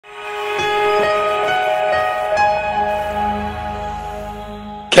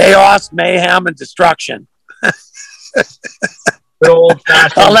Chaos, mayhem, and destruction. Good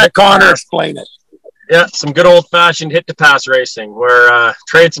old-fashioned. I'll let Connor explain it. Yeah, some good old-fashioned hit-to-pass racing where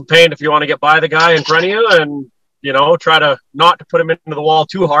trade some paint if you want to get by the guy in front of you and, you know, try to not to put him into the wall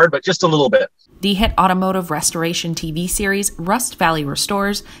too hard, but just a little bit. The hit Automotive Restoration TV series Rust Valley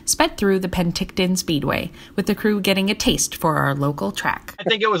Restores sped through the Penticton Speedway, with the crew getting a taste for our local track. I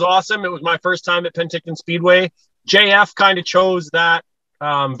think it was awesome. It was my first time at Penticton Speedway. JF kind of chose that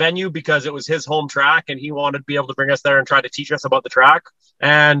venue because it was his home track, and he wanted to be able to bring us there and try to teach us about the track.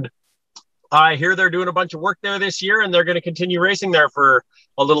 And I hear they're doing a bunch of work there this year, and they're going to continue racing there for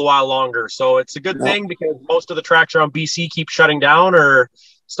a little while longer. So it's a good thing because most of the tracks around BC keep shutting down or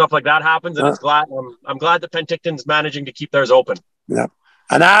stuff like that happens. And I'm glad that Penticton's managing to keep theirs open. Yeah.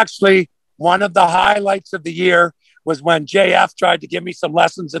 And actually, one of the highlights of the year was when JF tried to give me some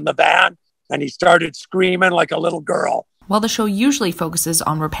lessons in the van, and he started screaming like a little girl. While the show usually focuses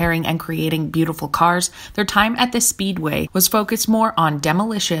on repairing and creating beautiful cars, their time at the Speedway was focused more on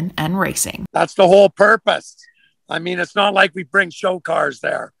demolition and racing. That's the whole purpose. I mean, it's not like we bring show cars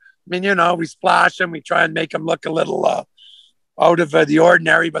there. I mean, you know, we splash them, we try and make them look a little out of the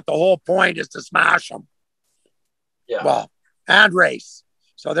ordinary, but the whole point is to smash them. Yeah. Well, and race.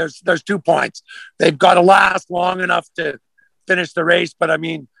 So there's 2 points. They've got to last long enough to finish the race, but I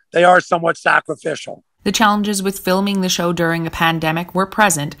mean, they are somewhat sacrificial. The challenges with filming the show during a pandemic were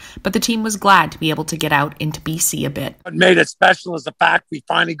present, but the team was glad to be able to get out into BC a bit. What made it special is the fact we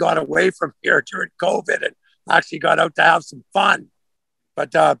finally got away from here during COVID and actually got out to have some fun.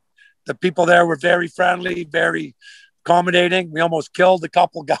 But the people there were very friendly, very accommodating. We almost killed a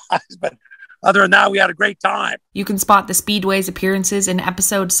couple guys, but other than that, we had a great time. You can spot the Speedway's appearances in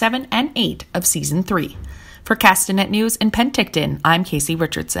episodes 7 and 8 of season 3. For Castanet News in Penticton, I'm Casey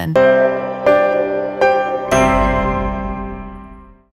Richardson.